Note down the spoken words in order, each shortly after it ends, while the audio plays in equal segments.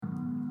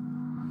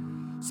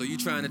So you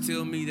trying to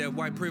tell me that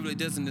white privilege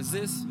doesn't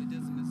exist?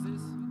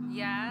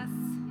 Yes.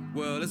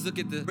 Well, let's look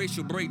at the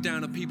racial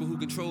breakdown of people who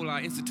control our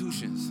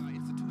institutions.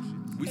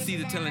 We see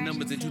the telling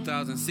numbers in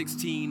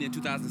 2016 and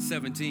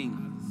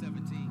 2017.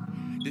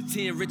 The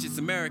 10 richest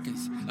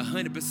Americans,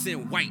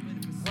 100% white.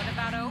 What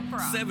about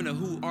Oprah? 7 of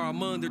who are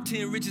among the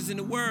 10 richest in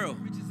the world.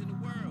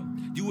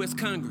 U.S.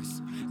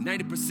 Congress,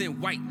 90%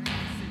 white.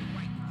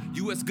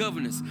 U.S.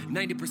 governors,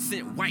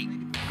 90% white.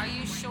 Are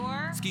you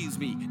sure? Excuse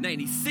me,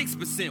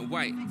 96%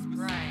 white.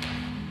 Right.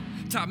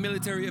 Top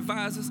military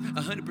advisors,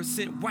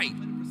 100% white.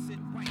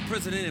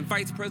 President and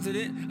vice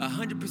president,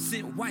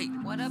 100% white.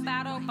 What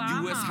about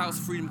Obama? U.S. House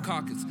Freedom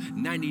Caucus,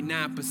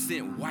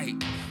 99%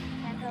 white.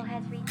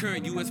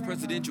 Current U.S.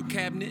 presidential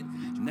cabinet,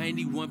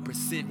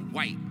 91%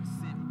 white.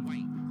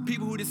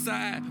 People who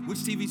decide which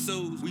TV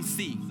shows we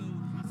see,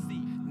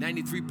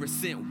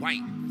 93%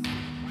 white.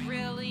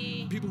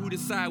 Really? People who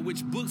decide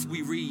which books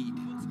we read,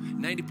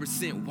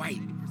 90% white.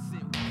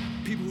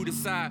 People who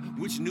decide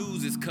which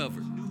news is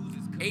covered,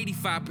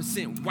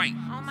 85% white.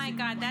 Oh my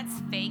God, that's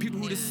fake People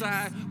who news.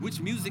 decide which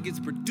music is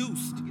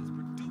produced,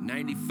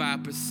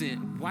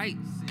 95% white.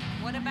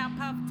 What about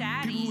Puff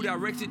Daddy? People who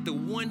directed the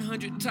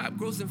 100 top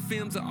grossing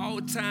films of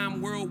all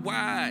time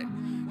worldwide,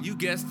 you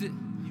guessed it,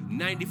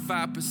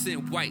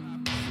 95% white.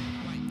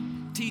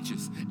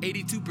 Teachers,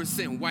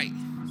 82% white.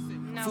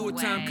 No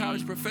Full-time way.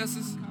 college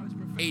professors,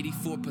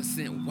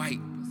 84% white.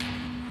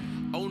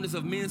 Owners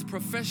of men's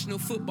professional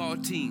football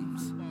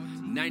teams,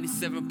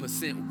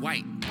 97%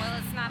 white. Well,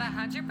 it's not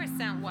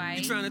 100% white.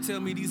 You trying to tell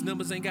me these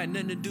numbers ain't got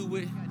nothing to do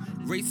with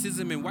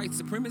racism and white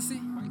supremacy?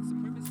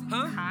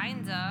 Huh?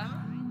 Kinda.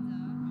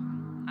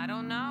 I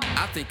don't know.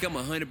 I think I'm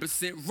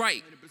 100%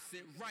 right.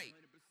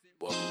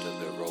 Welcome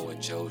to the Ro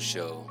and Joe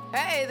Show.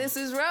 Hey, this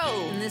is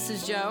Ro, And this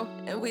is Joe,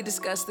 and we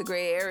discuss the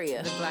gray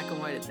area. the black and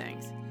white of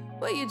things.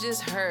 What you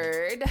just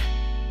heard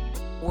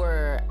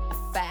were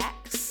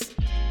facts.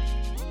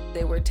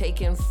 They were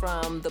taken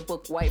from the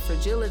book White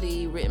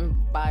Fragility, written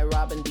by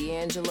Robin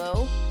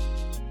DiAngelo.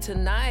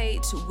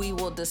 Tonight, we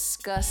will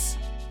discuss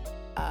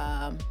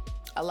a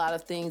lot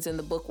of things in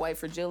the book White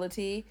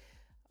Fragility.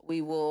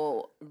 We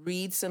will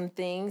read some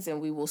things,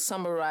 and we will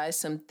summarize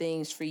some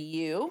things for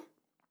you.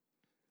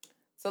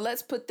 So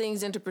let's put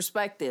things into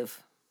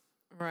perspective.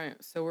 Right.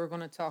 So we're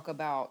going to talk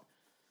about,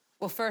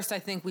 well, first, I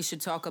think we should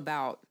talk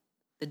about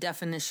the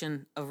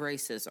definition of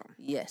racism.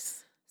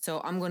 Yes. So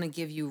I'm going to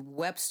give you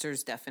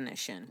Webster's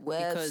definition.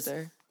 Because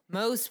Webster.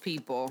 most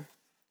people,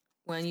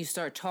 when you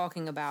start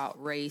talking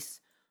about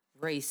race,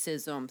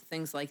 racism,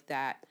 things like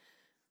that,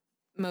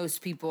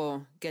 most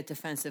people get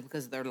defensive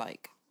because they're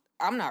like,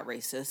 I'm not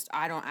racist.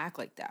 I don't act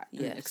like that,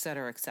 Yes. et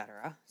cetera, et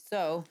cetera.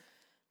 So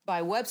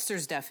by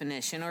Webster's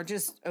definition, or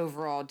just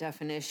overall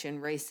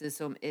definition,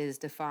 racism is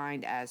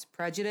defined as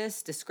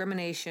prejudice,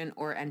 discrimination,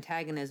 or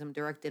antagonism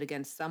directed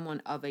against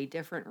someone of a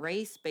different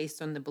race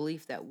based on the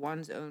belief that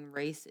one's own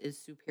race is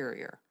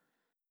superior.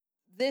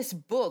 This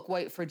book,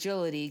 White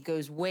Fragility,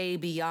 goes way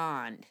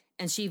beyond,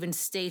 and she even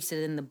states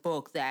it in the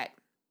book that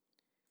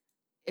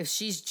if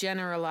she's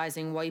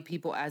generalizing white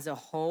people as a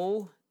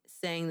whole,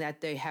 saying that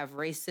they have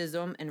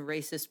racism and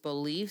racist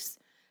beliefs,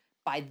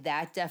 by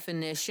that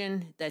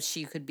definition, that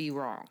she could be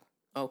wrong.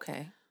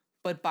 Okay.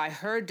 But by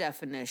her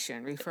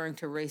definition, referring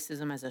to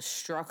racism as a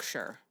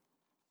structure,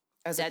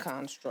 As a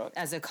construct.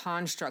 as a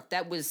construct,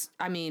 that was,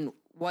 I mean,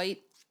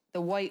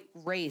 the white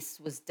race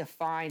was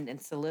defined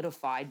and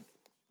solidified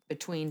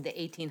between the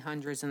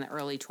 1800s and the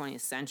early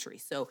 20th century.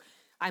 So,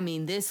 I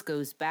mean, this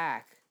goes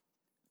back,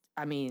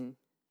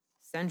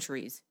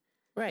 centuries,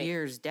 Right.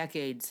 years,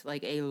 decades,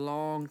 like a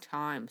long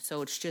time.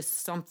 So it's just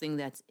something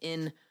that's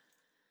in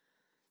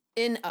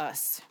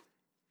us,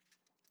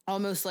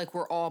 almost like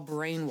we're all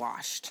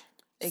brainwashed.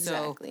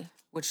 Exactly. So,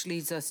 which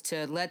leads us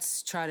to,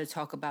 let's try to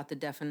talk about the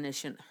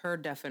definition, her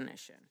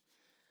definition.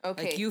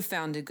 Okay. Like you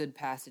found a good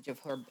passage of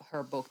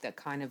her book that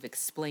kind of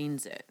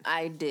explains it.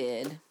 I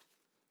did.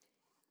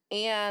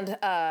 And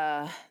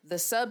the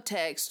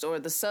subtext or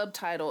the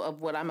subtitle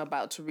of what I'm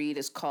about to read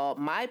is called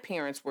My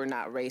Parents Were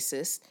Not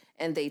Racist,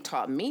 and They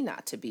Taught Me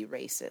Not to Be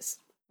Racist.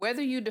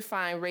 Whether you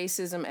define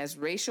racism as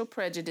racial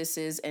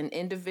prejudices and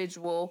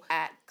individual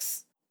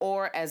acts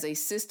or as a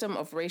system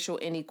of racial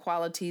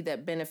inequality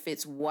that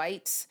benefits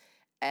whites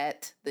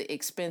at the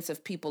expense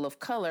of people of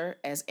color,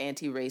 as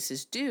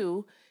anti-racists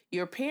do,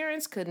 your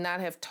parents could not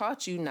have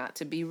taught you not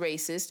to be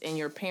racist, and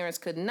your parents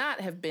could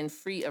not have been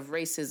free of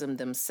racism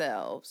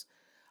themselves.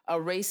 A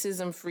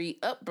racism-free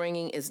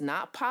upbringing is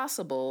not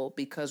possible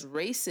because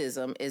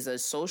racism is a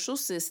social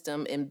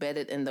system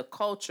embedded in the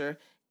culture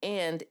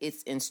and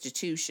its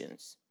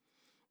institutions.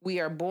 We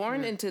are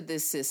born into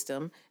this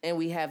system, and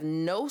we have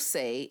no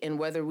say in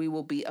whether we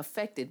will be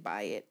affected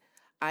by it.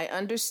 I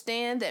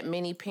understand that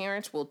many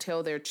parents will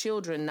tell their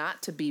children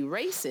not to be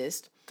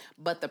racist,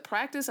 but the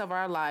practice of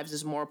our lives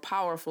is more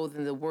powerful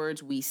than the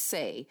words we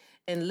say,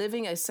 and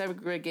living a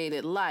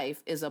segregated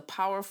life is a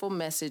powerful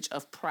message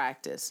of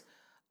practice.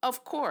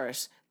 Of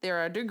course, there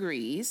are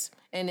degrees,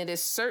 and it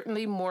is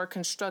certainly more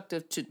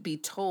constructive to be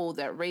told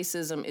that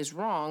racism is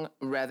wrong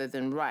rather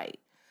than right.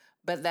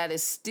 but that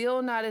is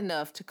still not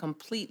enough to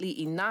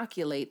completely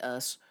inoculate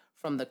us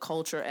from the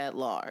culture at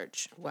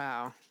large.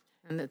 Wow.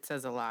 And that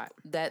says a lot.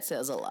 That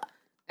says a lot.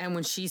 And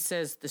when she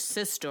says the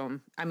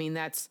system, I mean,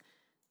 that's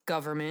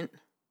government,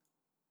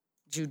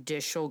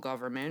 judicial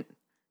government,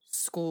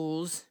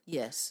 schools,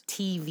 Yes.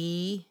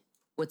 TV,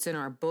 what's in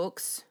our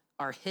books,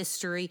 our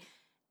history,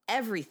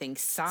 everything.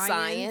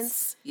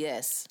 Science.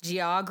 Yes.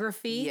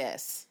 Geography.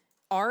 Yes.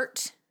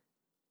 Art.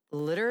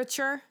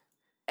 Literature.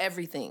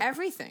 Everything.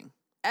 Everything.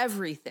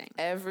 Everything.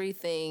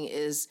 Everything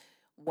is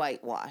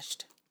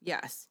whitewashed.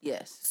 Yes.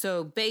 Yes.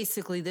 So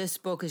basically, this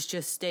book is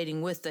just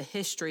stating with the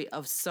history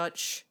of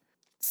such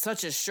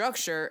a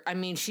structure. I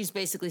mean, she's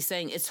basically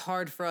saying it's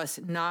hard for us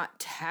not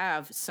to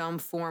have some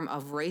form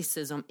of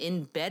racism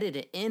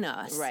embedded in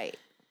us. Right.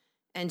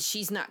 And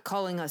she's not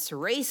calling us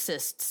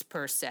racists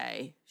per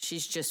se.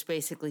 She's just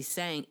basically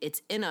saying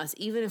it's in us,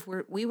 even if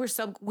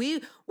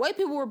white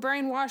people were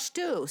brainwashed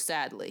too,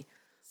 sadly.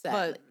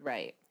 Sadly.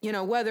 Right. You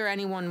know, whether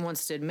anyone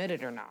wants to admit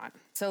it or not.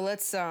 So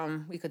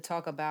we could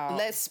talk about.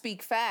 Let's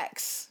speak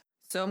facts.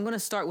 So I'm going to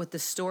start with the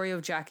story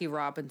of Jackie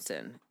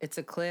Robinson. It's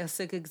a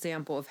classic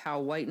example of how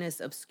whiteness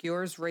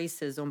obscures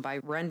racism by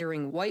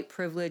rendering white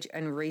privilege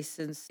and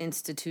racist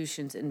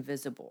institutions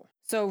invisible.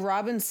 So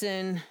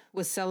Robinson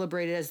was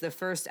celebrated as the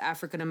first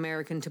African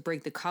American to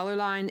break the color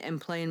line and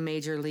play in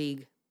Major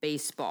League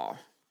Baseball.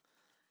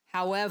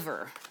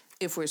 However,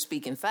 If we're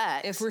speaking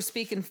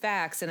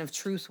facts. and if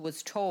truth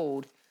was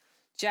told,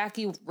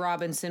 Jackie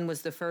Robinson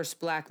was the first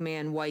black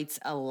man whites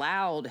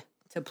allowed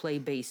to play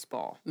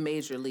baseball.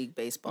 Major League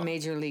Baseball.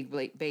 Major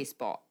League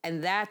Baseball.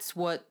 And that's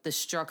what the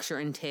structure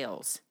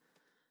entails.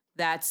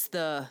 That's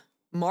the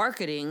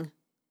marketing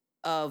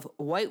of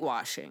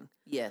whitewashing.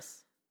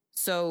 Yes.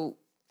 So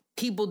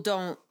people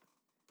don't,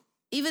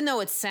 even though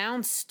it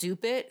sounds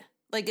stupid,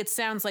 like it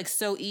sounds like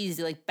so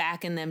easy, like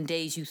back in them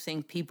days you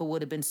think people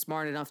would have been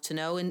smart enough to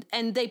know,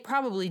 and they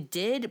probably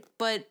did,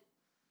 but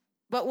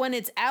when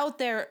it's out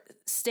there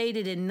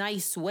stated in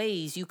nice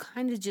ways, you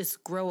kind of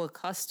just grow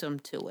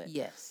accustomed to it.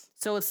 Yes.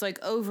 So it's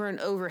like over and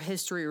over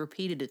history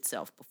repeated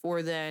itself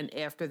before then,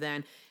 after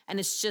then. And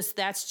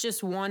that's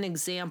just one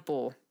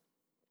example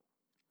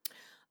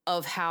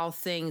of how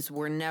things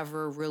were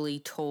never really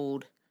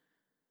told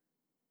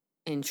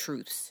in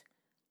truths.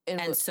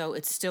 And so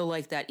it's still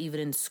like that even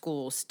in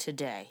schools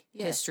today.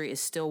 Yeah. History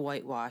is still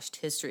whitewashed.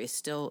 History is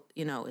still,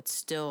 it's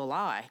still a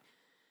lie.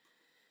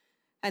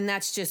 And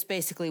that's just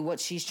basically what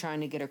she's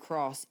trying to get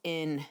across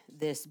in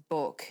this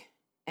book.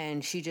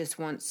 And she just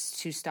wants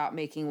to stop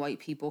making white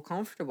people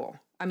comfortable.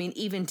 I mean,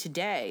 even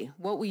today,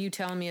 what were you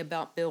telling me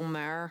about Bill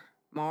Maher?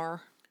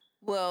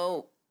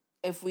 Well,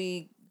 if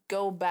we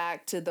go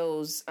back to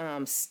those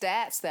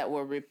stats that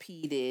were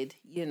repeated,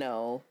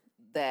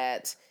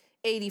 that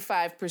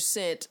 85 to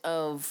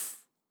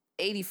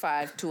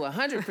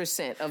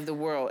 100% of the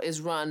world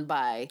is run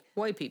by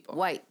White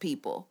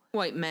people.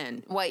 White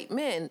men.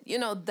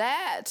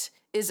 That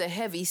is a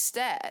heavy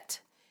stat.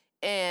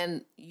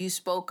 And you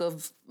spoke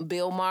of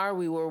Bill Maher.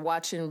 We were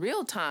watching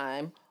Real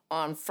Time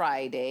on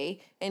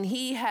Friday, and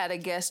he had a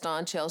guest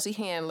on, Chelsea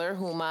Handler,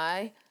 whom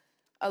I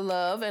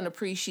love and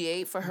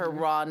appreciate for her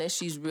rawness.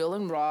 She's real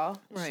and raw.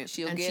 Right.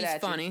 She'll And get she's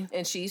at funny. you.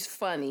 And she's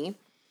funny.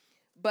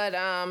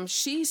 But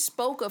she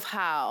spoke of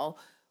how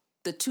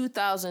the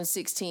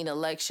 2016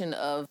 election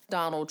of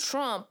Donald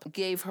Trump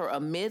gave her a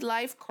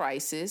midlife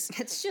crisis.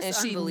 It's just and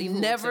she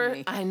unbelievable to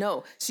me. I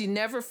know. She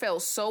never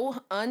felt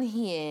so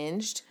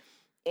unhinged,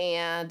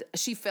 and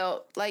she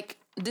felt like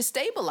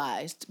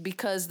destabilized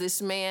because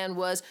this man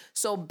was.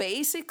 So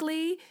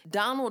basically,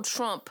 Donald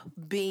Trump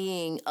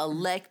being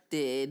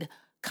elected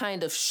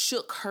kind of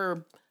shook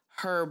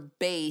her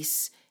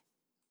base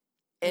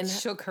And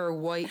shook her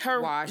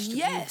whitewashed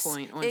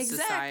viewpoint on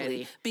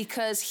society.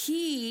 Because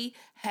he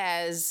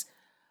has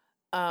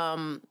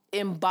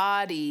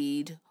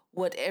embodied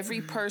what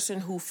every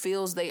person who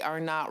feels they are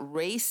not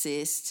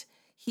racist,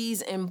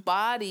 he's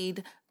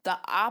embodied the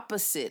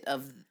opposite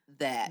of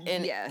that.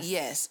 And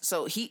yes.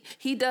 So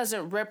he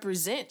doesn't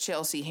represent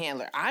Chelsea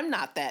Handler. I'm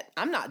not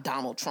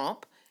Donald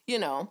Trump,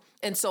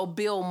 And so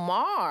Bill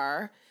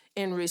Maher,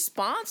 in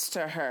response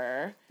to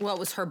her, well, it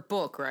was her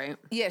book, right?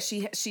 yeah,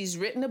 she's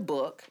written a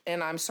book,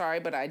 and I'm sorry,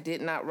 but I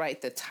did not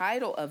write the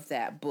title of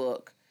that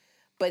book.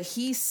 But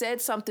he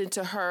said something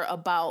to her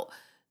about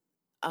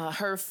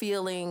her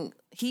feeling.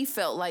 He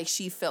felt like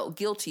she felt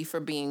guilty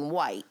for being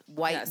white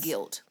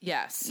guilt.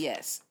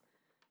 Yes.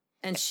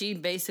 And she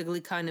basically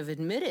kind of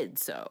admitted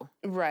so.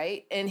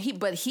 Right. And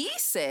he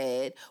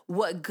said,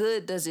 what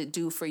good does it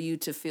do for you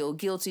to feel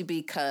guilty?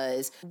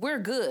 Because we're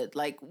good.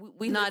 Like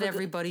we not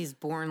everybody's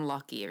born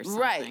lucky or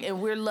something. Right.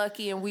 And we're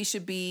lucky, and we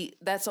should be,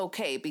 that's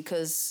okay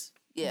because,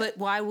 yeah. But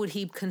why would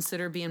he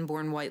consider being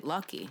born white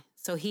lucky?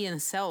 So he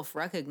himself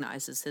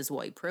recognizes his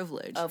white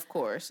privilege. Of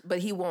course. But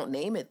he won't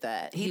name it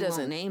that. He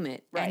doesn't won't name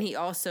it. Right. And he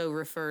also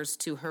refers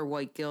to her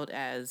white guilt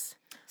as,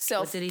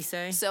 what did he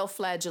say?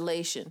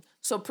 Self-flagellation.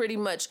 So pretty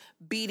much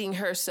beating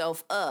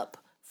herself up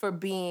for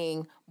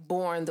being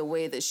born the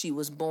way that she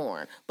was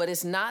born. But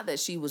it's not that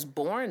she was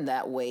born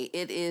that way.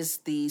 It is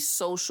the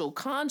social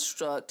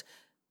construct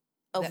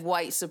of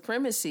white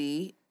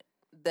supremacy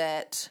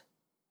that...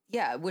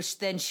 Yeah, which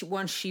then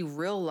once she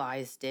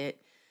realized it,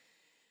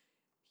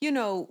 you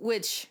know,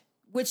 which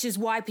is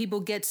why people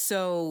get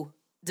so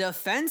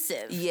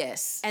defensive.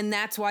 Yes. And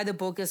that's why the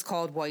book is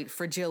called White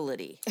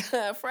Fragility.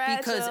 Fragile.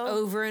 Because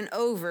over and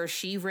over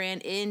she ran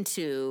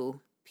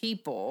into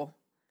people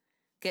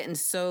getting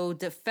so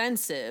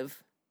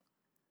defensive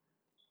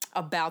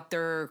about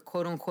their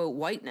quote unquote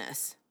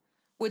whiteness.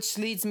 Which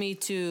leads me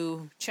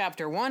to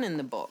chapter 1 in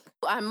the book.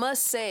 I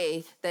must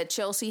say that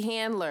Chelsea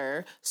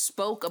Handler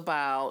spoke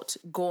about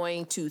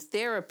going to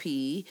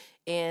therapy,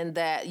 and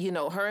that, you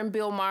know, her and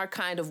Bill Maher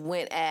kind of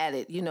went at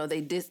it. You know,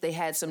 they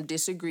had some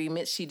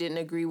disagreements. She didn't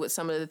agree with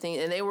some of the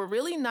things, and they were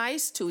really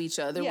nice to each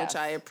other, Yes.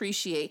 which I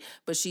appreciate.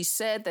 But she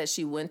said that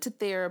she went to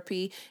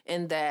therapy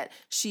and that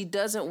she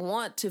doesn't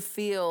want to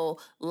feel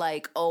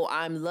like, oh,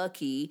 I'm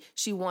lucky.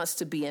 She wants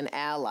to be an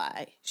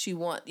ally. She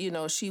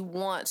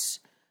wants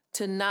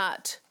to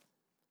not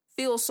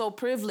feel so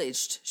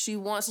privileged. She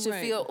wants to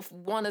Right.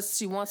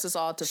 she wants us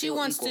all to She feel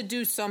wants equal. to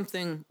do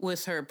something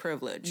with her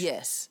privilege.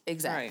 Yes,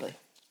 exactly. Right.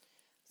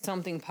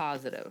 Something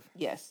positive.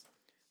 Yes.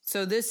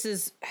 So this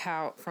is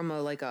how,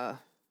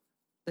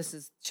 this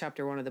is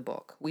chapter 1 of the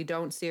book. We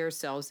don't see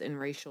ourselves in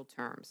racial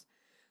terms.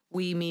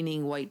 We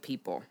meaning white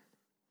people.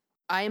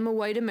 I am a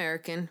white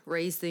American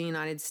raised in the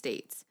United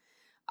States.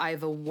 I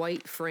have a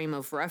white frame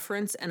of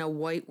reference and a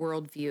white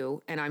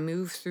worldview, and I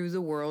move through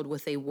the world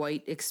with a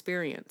white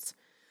experience.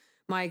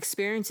 My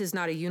experience is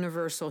not a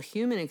universal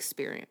human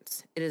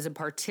experience. It is a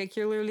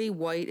particularly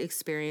white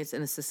experience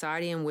in a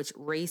society in which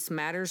race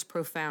matters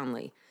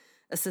profoundly,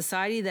 a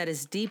society that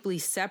is deeply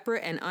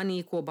separate and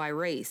unequal by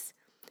race.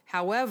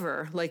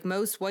 However, like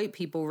most white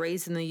people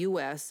raised in the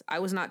U.S., I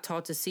was not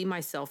taught to see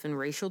myself in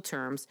racial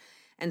terms,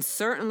 and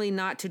certainly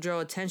not to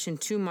draw attention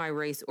to my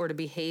race or to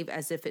behave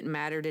as if it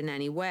mattered in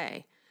any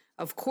way.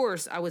 Of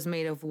course, I was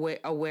made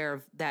aware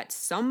of that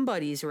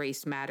somebody's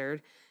race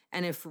mattered,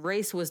 and if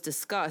race was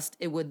discussed,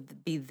 it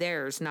would be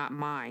theirs, not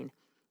mine.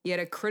 Yet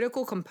a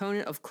critical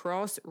component of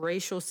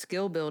cross-racial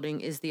skill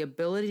building is the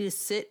ability to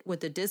sit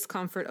with the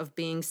discomfort of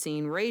being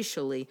seen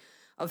racially,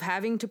 of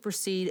having to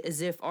proceed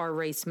as if our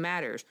race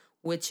matters,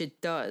 which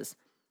it does.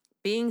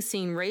 Being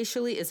seen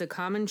racially is a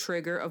common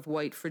trigger of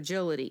white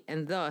fragility,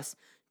 and thus,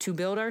 to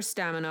build our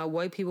stamina,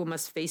 white people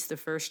must face the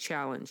first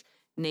challenge,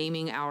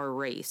 naming our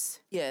race.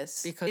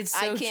 Yes. Because it's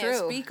I so can't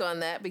true. speak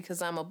on that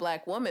because I'm a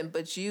black woman,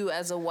 but you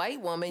as a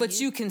white woman,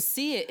 But you can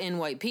see it in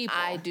white people.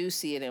 I do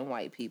see it in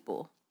white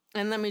people.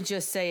 And let me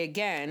just say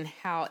again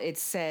how it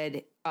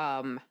said,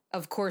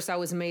 of course, I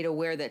was made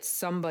aware that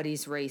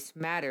somebody's race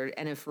mattered,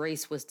 and if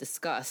race was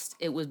discussed,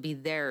 it would be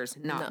theirs,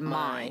 not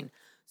mine.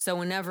 So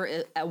whenever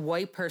a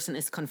white person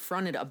is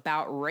confronted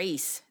about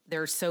race,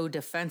 they're so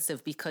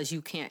defensive because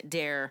you can't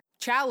dare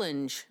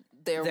challenge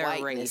Their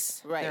whiteness,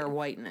 race, right. their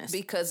whiteness.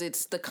 Because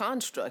it's the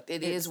construct.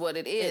 It is what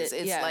it is.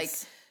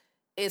 Yes.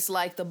 It's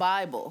like the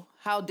Bible.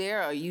 How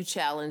dare you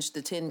challenge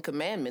the 10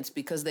 Commandments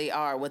because they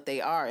are what they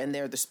are and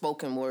they're the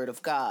spoken word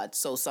of God,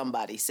 so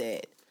somebody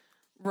said.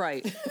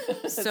 Right.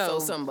 So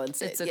someone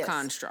said. It's a yes.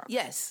 construct.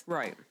 Yes.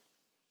 Right.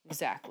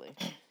 Exactly.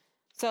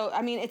 So,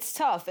 I mean, it's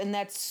tough. And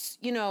that's,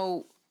 you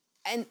know,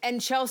 and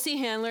Chelsea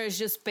Handler is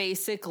just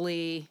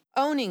basically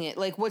owning it.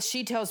 Like what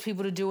she tells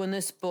people to do in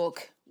this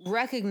book,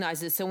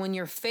 recognize it. So when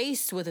you're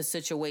faced with a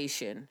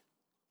situation,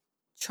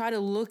 try to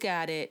look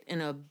at it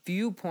in a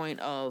viewpoint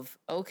of,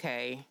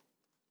 okay,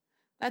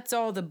 that's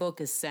all the book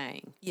is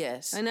saying.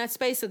 Yes. And that's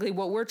basically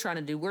what we're trying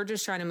to do. We're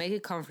just trying to make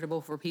it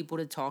comfortable for people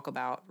to talk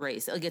about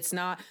race. Like it's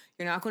not,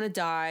 you're not going to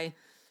die.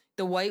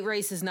 The white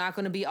race is not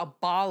going to be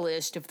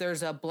abolished if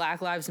there's a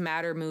Black Lives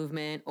Matter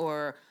movement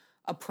or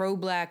a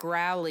pro-black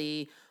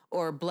rally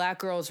or Black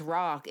Girls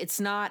Rock. It's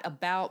not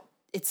about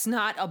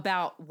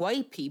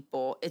white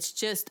people. It's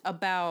just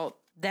about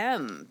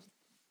them.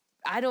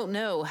 I don't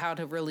know how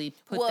to really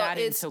put that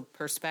into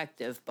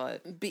perspective,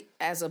 but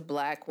as a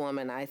black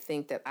woman, I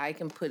think that I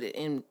can put it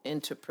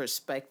into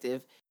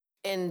perspective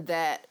in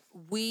that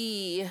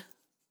we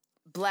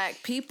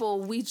black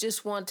people, we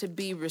just want to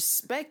be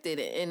respected,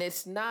 and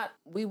it's not,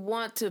 we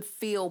want to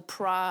feel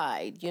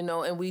pride, you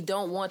know, and we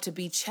don't want to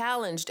be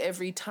challenged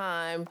every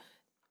time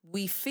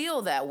we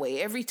feel that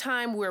way. Every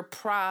time we're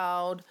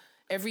proud,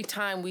 every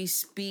time we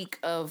speak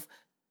of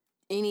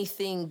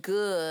anything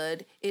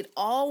good, it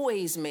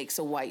always makes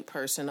a white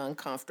person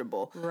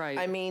uncomfortable. Right.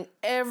 I mean,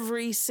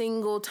 every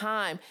single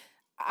time.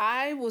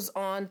 I was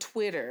on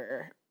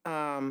Twitter,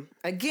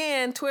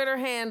 again, Twitter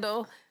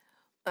handle.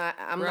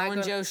 I'm Ro not and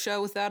gonna, Joe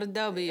show without a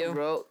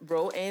W.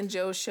 Ro and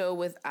Joe show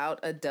without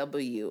a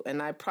W.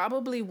 And I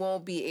probably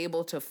won't be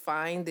able to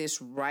find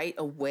this right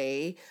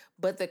away,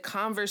 but the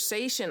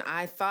conversation,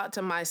 I thought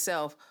to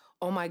myself,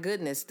 oh my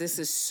goodness, this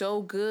is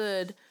so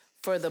good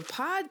for the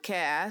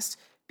podcast,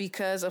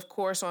 because, of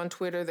course, on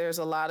Twitter, there's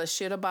a lot of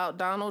shit about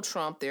Donald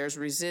Trump. There's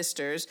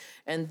resistors.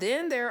 And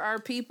then there are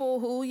people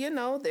who,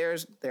 there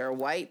are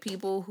white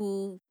people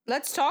who...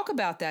 Let's talk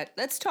about that.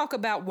 Let's talk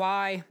about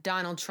why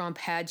Donald Trump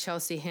had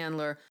Chelsea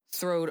Handler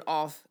thrown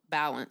off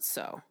balance.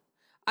 So,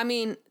 I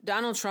mean,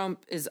 Donald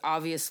Trump is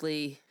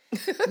obviously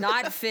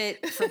not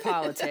fit for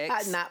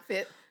politics. Not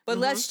fit. But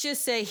let's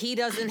just say he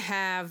doesn't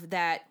have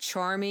that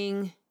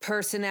charming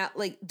personality.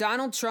 Like,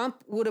 Donald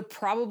Trump would have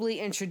probably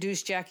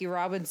introduced Jackie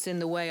Robinson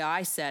the way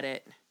I said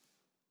it,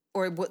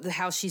 or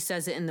how she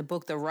says it in the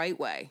book, the right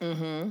way.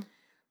 Mm-hmm.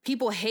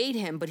 People hate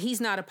him, but he's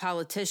not a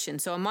politician.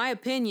 So in my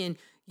opinion,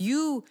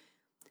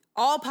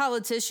 all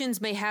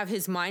politicians may have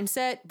his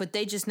mindset, but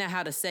they just know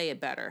how to say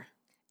it better.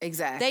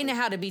 Exactly. They know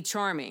how to be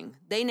charming.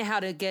 They know how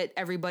to get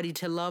everybody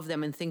to love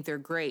them and think they're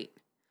great.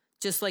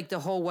 Just like the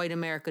whole white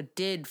America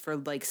did for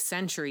like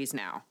centuries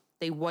now.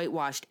 They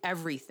whitewashed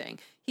everything.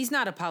 He's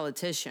not a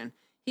politician.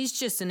 He's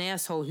just an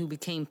asshole who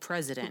became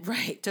president.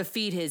 Right. To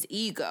feed his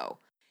ego.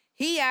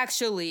 He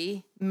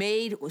actually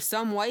made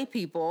some white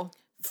people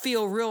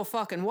feel real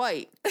fucking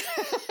white.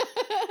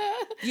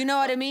 You know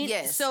what I mean?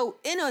 Yes. So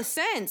in a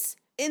sense,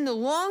 in the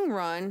long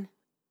run,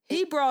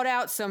 he brought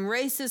out some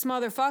racist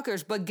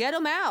motherfuckers, but get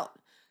them out.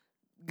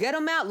 Get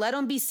them out. Let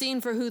them be seen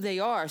for who they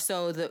are.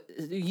 So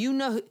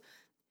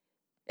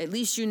at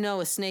least you know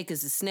a snake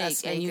is a snake,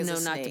 and you know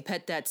not to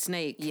pet that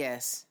snake.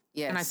 Yes,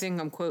 yes. And I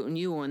think I'm quoting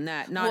you on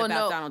that. Not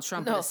about Donald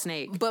Trump, but a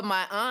snake. But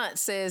my aunt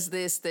says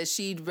that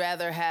she'd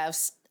rather have,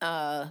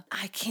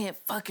 I can't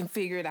fucking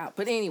figure it out.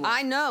 But anyway.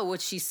 I know what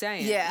she's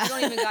saying. Yeah. You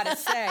don't even got to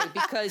say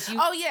because you.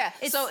 Oh, yeah.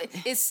 So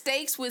it's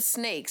steaks with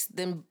snakes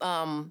than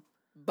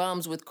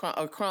bums with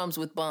or crumbs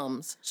with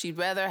bums. She'd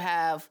rather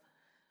have...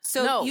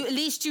 So at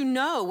least you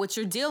know what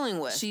you're dealing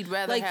with. She'd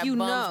rather have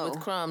bums with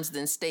crumbs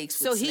than steaks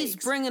with snakes. So he's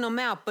bringing them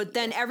out, but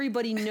then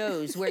everybody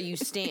knows where you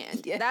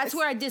stand. Yes. That's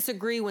where I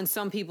disagree when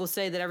some people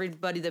say that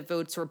everybody that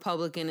votes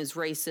Republican is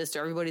racist or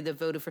everybody that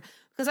voted for...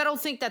 Because I don't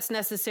think that's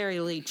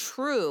necessarily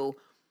true,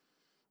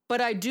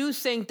 but I do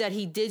think that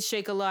he did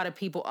shake a lot of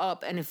people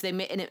up, and if they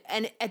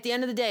and at the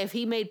end of the day, if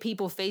he made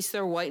people face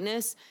their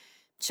whiteness,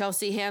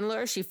 Chelsea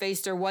Handler, she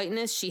faced her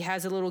whiteness, she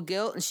has a little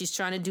guilt, and she's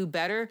trying to do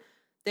better...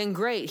 then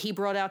great. He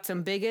brought out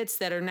some bigots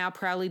that are now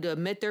proudly to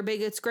admit they're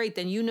bigots. Great.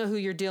 Then you know who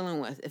you're dealing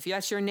with. If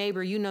that's your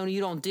neighbor, you know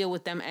you don't deal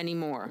with them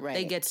anymore. Right.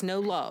 They gets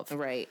no love.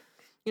 Right.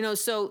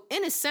 So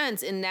in a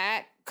sense,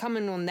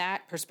 coming on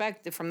that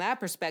perspective, from that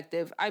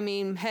perspective, I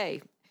mean,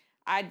 hey,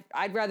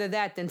 I'd rather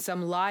that than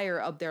some liar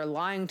up there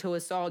lying to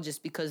us all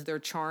just because they're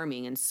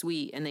charming and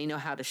sweet and they know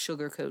how to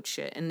sugarcoat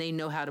shit and they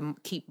know how to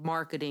keep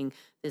marketing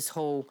this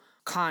whole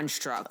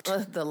construct.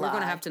 The We're lie.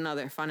 going to have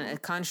to find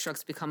it.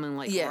 Construct's becoming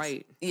like Yes.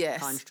 right. Yes.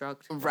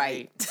 Construct.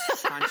 Right.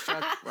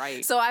 Construct.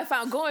 Right. So I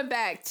found, going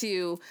back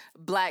to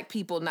black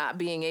people not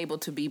being able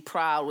to be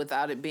proud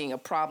without it being a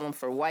problem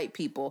for white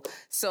people.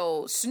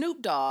 So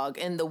Snoop Dogg,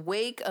 in the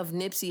wake of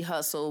Nipsey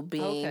Hussle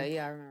being... Okay,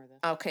 yeah, I remember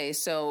that. Okay,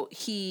 so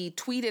he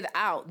tweeted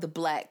out the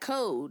Black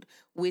Code,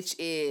 which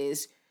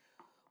is...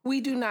 We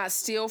do not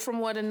steal from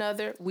one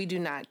another. We do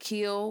not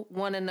kill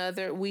one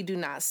another. We do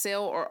not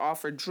sell or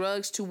offer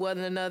drugs to one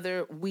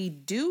another. We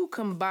do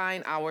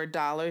combine our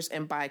dollars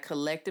and buy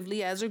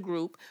collectively as a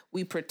group.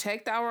 We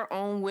protect our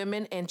own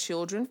women and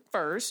children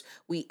first.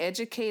 We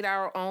educate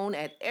our own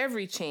at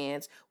every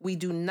chance. We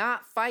do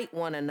not fight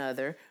one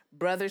another.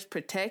 Brothers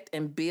protect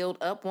and build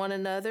up one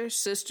another.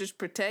 Sisters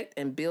protect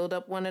and build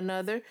up one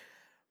another.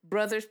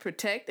 Brothers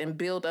protect and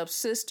build up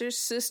sisters.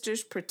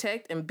 Sisters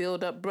protect and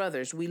build up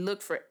brothers. We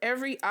look for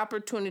every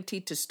opportunity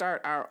to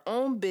start our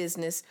own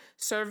business,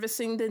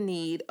 servicing the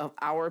need of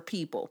our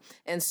people.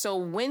 And so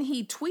when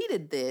he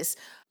tweeted this,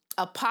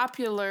 a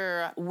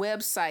popular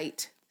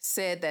website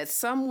said that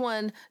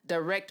someone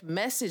direct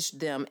messaged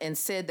them and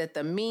said that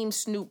the meme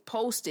Snoop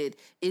posted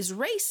is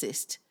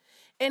racist.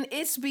 And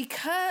it's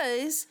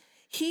because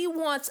he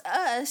wants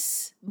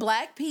us,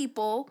 black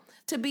people,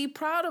 to be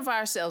proud of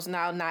ourselves.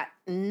 Now,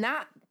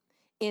 not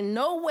in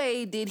no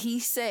way did he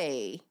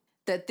say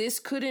that this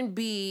couldn't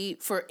be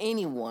for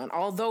anyone.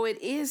 Although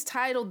it is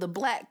titled the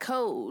Black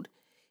Code,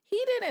 he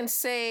didn't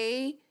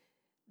say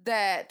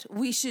that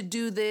we should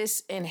do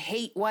this and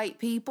hate white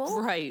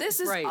people. Right. This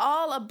is right.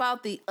 all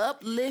about the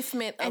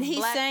upliftment of and he's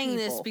black saying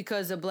people. this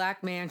because a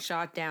black man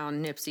shot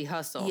down Nipsey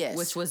Hussle, Yes.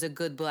 which was a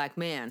good black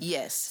man.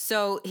 Yes.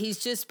 So he's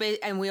just,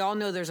 and we all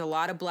know there's a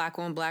lot of black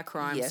on black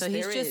crime. Yes, so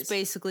he's there just is.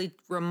 basically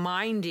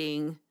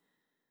reminding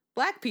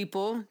black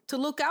people to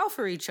look out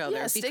for each other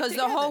Yeah, stick because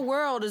together. the whole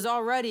world is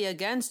already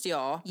against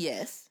y'all,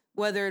 Yes.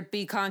 whether it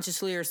be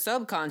consciously or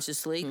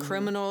subconsciously.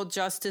 Criminal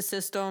justice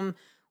system.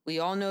 We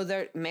all know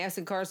that mass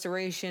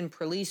incarceration,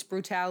 police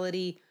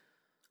brutality.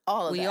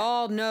 All of We that.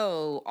 all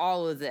know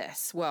all of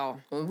this.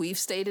 Well, We've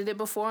stated it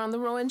before on the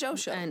Ro and Joe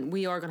show. and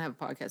we are going to have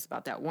a podcast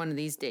about that one of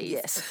these days.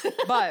 Yes.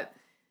 But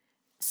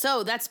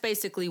so that's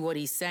basically what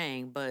he's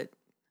saying. But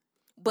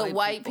But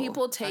white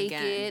people take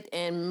again. it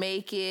and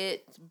make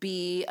it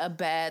be a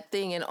bad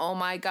thing. And oh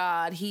my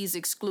God, he's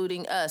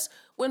excluding us.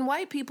 When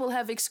white people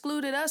have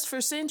excluded us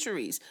for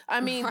centuries.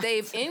 I mean,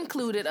 they've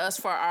included us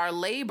for our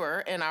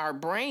labor and our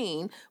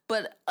brain.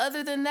 But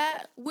other than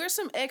that, we're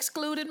some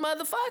excluded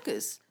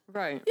motherfuckers.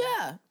 Right.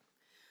 Yeah.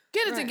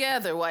 Get it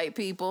together, white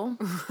people.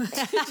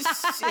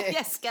 Shit.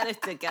 Yes, get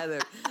it together.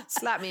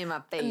 Slap me in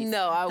my face.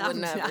 No, I would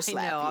never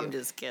slap you. I'm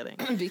just kidding.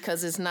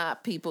 Because it's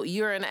not people.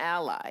 You're an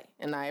ally,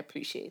 and I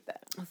appreciate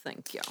that.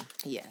 Thank you.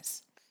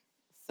 Yes.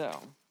 So,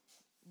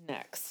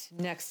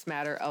 next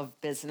matter of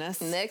business.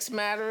 Next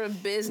matter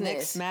of business.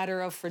 Next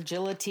matter of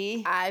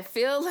fragility. I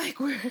feel like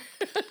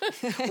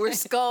we're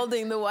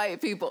scalding the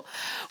white people.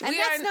 And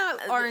that's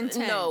not our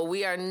intent. No,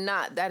 we are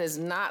not. That is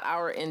not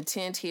our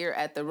intent here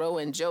at the Ro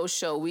and Joe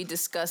Show. We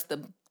discuss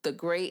the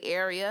gray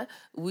area.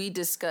 We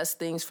discuss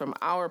things from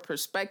our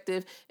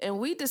perspective, and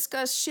we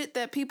discuss shit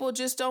that people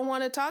just don't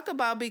want to talk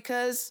about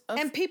because of,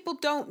 And people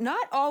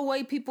not all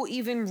white people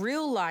even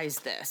realize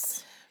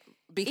this.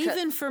 because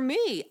Even for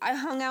me, I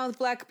hung out with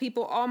black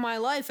people all my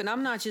life, and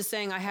I'm not just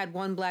saying I had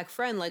one black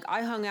friend. Like,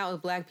 I hung out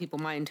with black people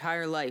my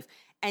entire life,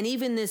 and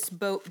even this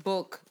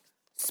book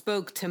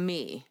spoke to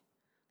me.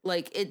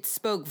 Like, it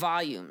spoke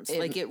volumes.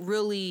 It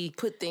really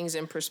put things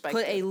in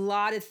perspective. put a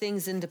lot of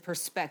things into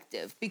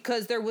perspective.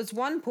 Because there was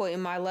one point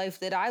in my life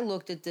that I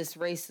looked at this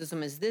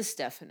racism as this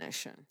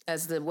definition.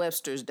 as the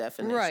Webster's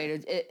definition. Right.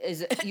 It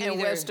is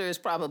And Webster is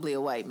probably a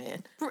white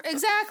man.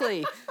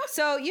 Exactly.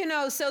 So,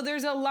 so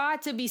there's a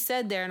lot to be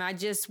said there. And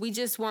we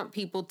just want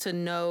people to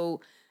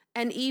know,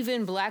 and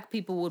even black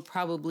people would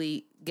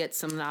probably get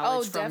some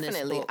knowledge from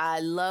definitely. this book. I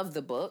love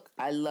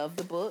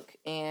the book.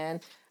 And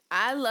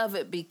I love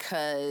it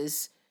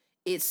because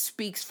it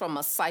speaks from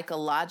a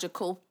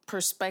psychological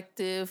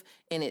perspective,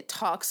 and it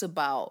talks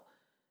about,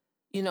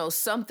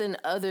 something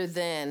other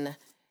than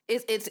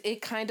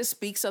it kind of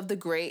speaks of the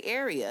gray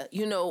area,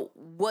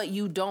 what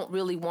you don't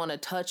really want to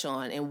touch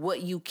on and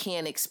what you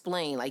can't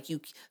explain. Like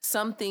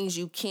some things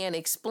you can't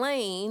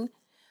explain,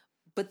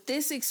 but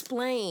this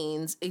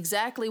explains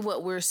exactly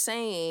what we're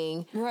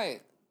saying.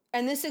 Right.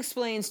 And this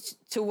explains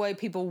to white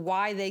people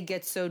why they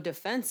get so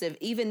defensive.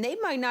 Even they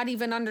might not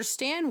even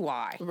understand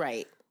why.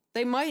 Right.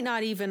 They might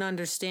not even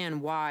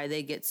understand why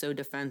they get so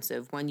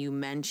defensive when you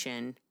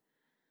mention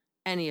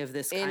any of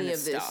this kind of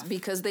stuff.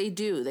 Because they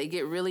do. They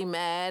get really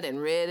mad and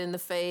red in the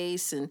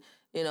face and,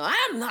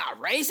 I'm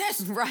not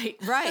racist. Right.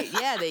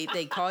 Yeah,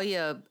 they call you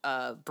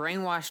a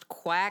brainwashed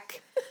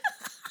quack.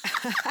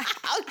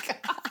 Oh, God.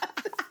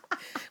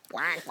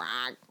 Quack,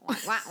 quack,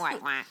 quack, quack,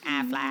 quack,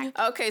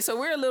 Affleck. Okay, so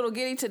we're a little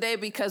giddy today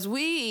because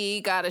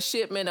we got a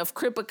shipment of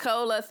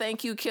Cripicola.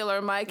 Thank you,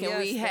 Killer Mike. And Yes,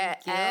 we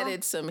thank you.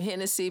 added some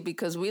Hennessy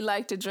because we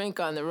like to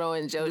drink on the Ro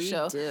and Joe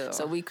Show. do.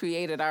 So we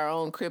created our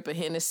own Cripa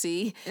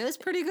Hennessy. It was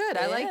pretty good.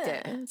 I liked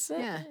it.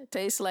 It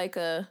tastes like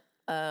a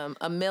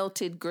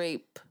melted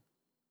grape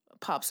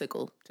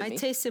popsicle to me. I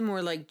tasted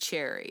more like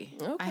cherry.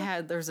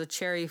 Okay. There's a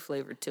cherry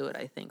flavor to it,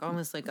 I think.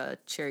 Almost like a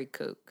cherry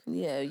Coke.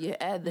 Yeah, you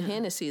add the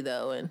Hennessy,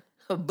 though, and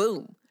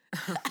boom.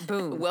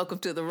 Boom. Welcome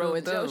to the Ro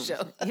and Joe Boom.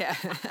 Show. Yeah.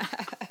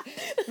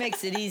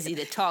 Makes it easy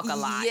to talk a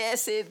lot.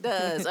 Yes, it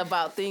does.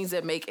 About things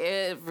that make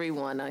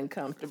everyone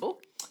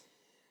uncomfortable.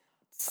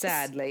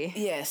 Sadly.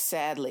 Yes,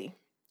 sadly.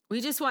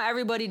 We just want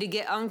everybody to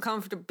get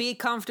be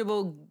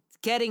comfortable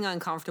getting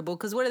uncomfortable.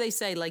 Because what do they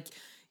say? Like,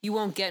 you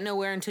won't get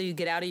nowhere until you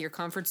get out of your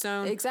comfort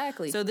zone.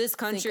 Exactly. So this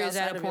country is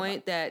outside at a of your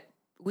point that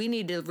we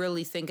need to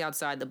really think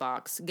outside the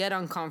box. Get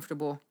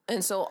uncomfortable.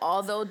 And so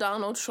although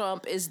Donald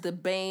Trump is the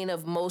bane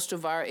of most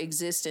of our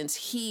existence,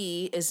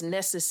 he is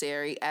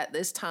necessary at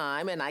this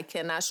time. And I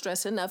cannot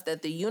stress enough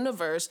that the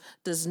universe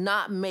does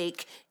not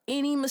make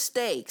any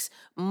mistakes.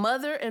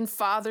 Mother and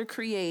Father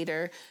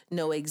Creator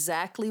know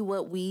exactly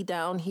what we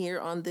down here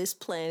on this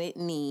planet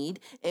need.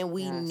 And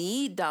we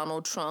need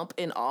Donald Trump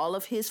and all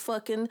of his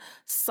fucking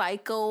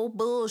psycho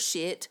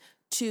bullshit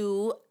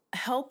to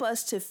help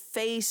us to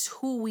face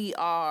who we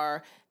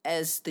are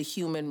as the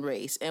human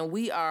race. And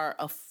we are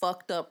a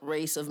fucked up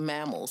race of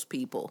mammals,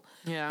 people.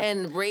 Yeah.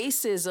 And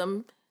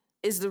racism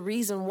is the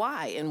reason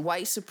why, and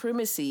white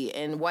supremacy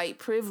and white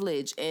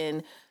privilege,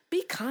 and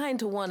be kind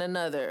to one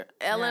another.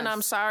 Ellen, Yes.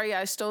 I'm sorry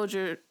I stole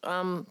your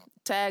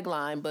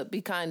tagline, but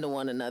be kind to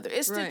one another.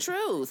 It's the Right.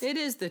 truth. It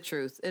is the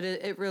truth.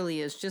 It really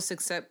is. Just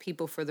accept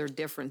people for their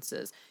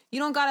differences. You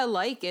don't gotta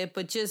like it,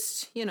 but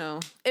just,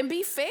 And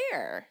be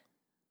fair.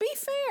 Be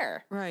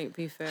fair. Right,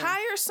 be fair.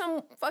 Hire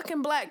some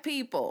fucking black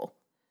people.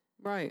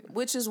 Right.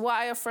 Which is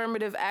why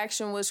affirmative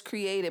action was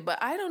created.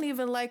 But I don't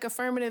even like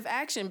affirmative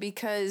action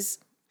because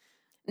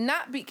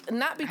not because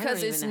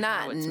even it's know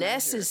how not it's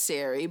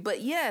necessary, but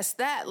yes,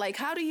 that, like,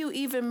 how do you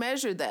even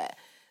measure that?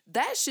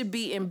 That should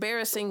be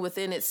embarrassing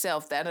within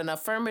itself, that an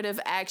affirmative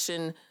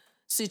action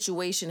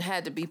situation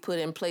had to be put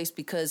in place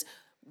because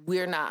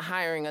we're not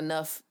hiring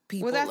enough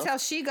people. Well, that's how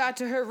she got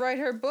to write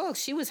her book.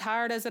 She was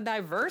hired as a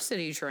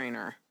diversity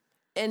trainer.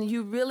 And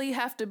you really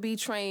have to be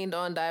trained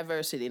on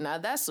diversity. Now,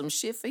 that's some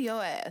shit for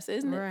your ass,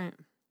 isn't it? Right.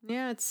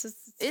 Yeah, it's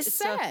It's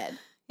sad.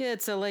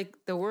 it's like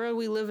the world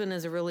we live in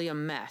is really a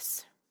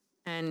mess.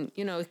 And,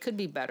 it could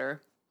be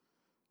better.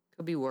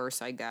 Could be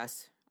worse, I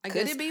guess.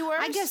 Could it be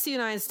worse? I guess the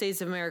United States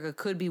of America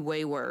could be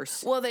way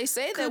worse. Well, they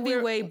say that Could be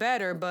way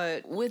better,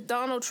 but with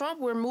Donald Trump,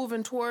 we're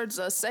moving towards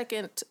a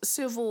second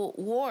civil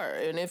war.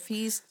 And if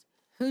he's,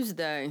 who's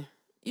they?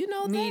 they.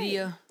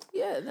 Media.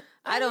 Yeah.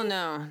 I don't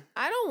know.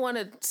 I don't want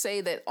to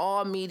say that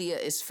all media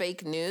is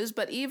fake news,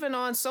 but even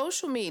on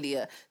social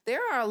media,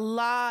 there are a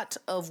lot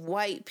of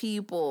white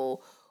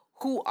people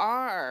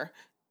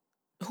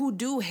who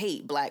do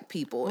hate black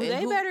people. Well, and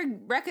they who- better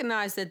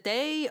recognize that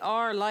they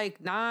are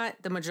not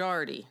the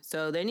majority.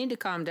 So they need to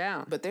calm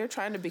down. But they're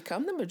trying to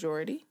become the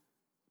majority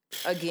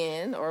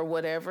again or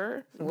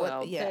whatever.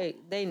 Well,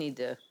 they need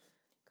to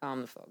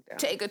calm the fuck down.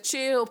 Take a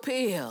chill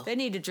pill. They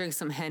need to drink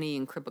some Henny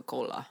and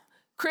Cripa-Cola.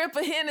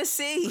 Crippa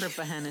Hennessy.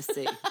 Crippa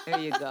Hennessy. There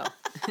you go.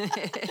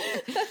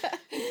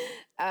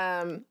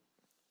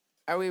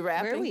 Are we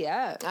rapping? Where are we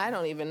at? I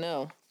don't even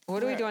know.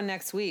 What are we doing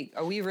next week?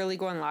 Are we really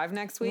going live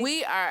next week?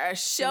 We are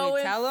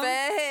showing tell 'em?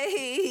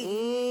 face.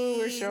 Ooh,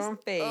 we're showing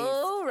face.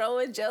 Oh,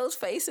 Rowan Joe's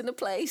face in the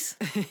place.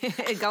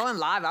 Going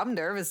live. I'm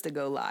nervous to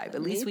go live.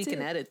 At least we too.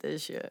 can edit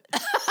this shit.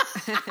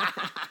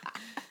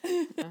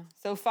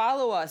 So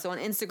follow us on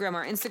Instagram.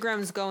 Our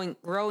Instagram's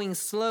growing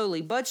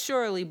slowly but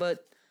surely,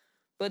 but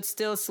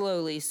still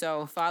slowly.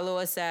 So follow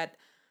us at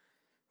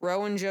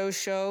Rowan Joe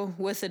Show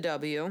with a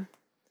W.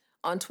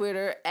 On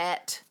Twitter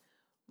at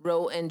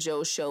Ro and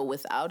Joe Show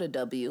without a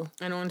W.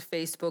 And on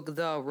Facebook,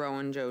 The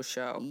Rowan Joe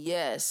Show.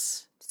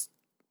 Yes.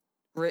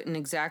 Written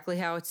exactly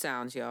how it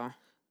sounds, y'all.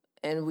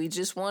 And we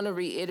just want to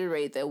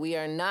reiterate that we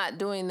are not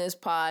doing this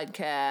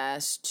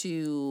podcast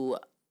to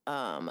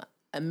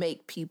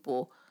make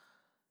people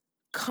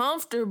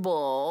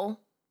comfortable,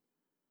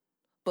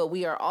 but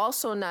we are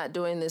also not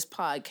doing this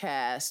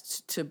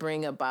podcast to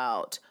bring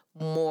about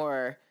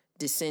more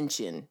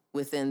dissension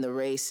within the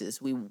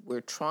races.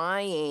 We're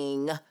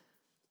trying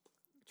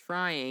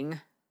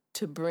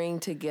to bring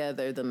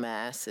together the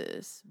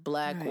masses,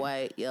 black, Right.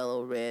 white,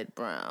 yellow, red,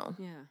 brown,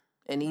 Yeah.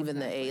 and even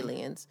the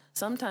aliens.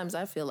 Sometimes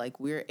I feel like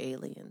we're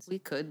aliens We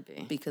could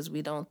be. because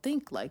we don't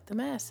think like the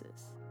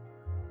masses.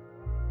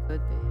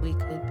 Could be. We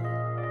could be.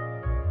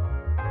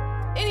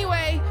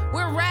 Anyway,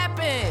 we're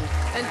rapping.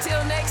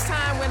 Until next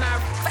time when our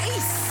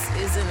face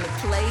is in the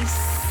place.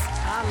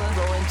 Holla.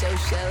 Rowan Joe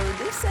Show.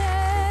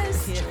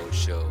 Deuces. Joe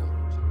Show.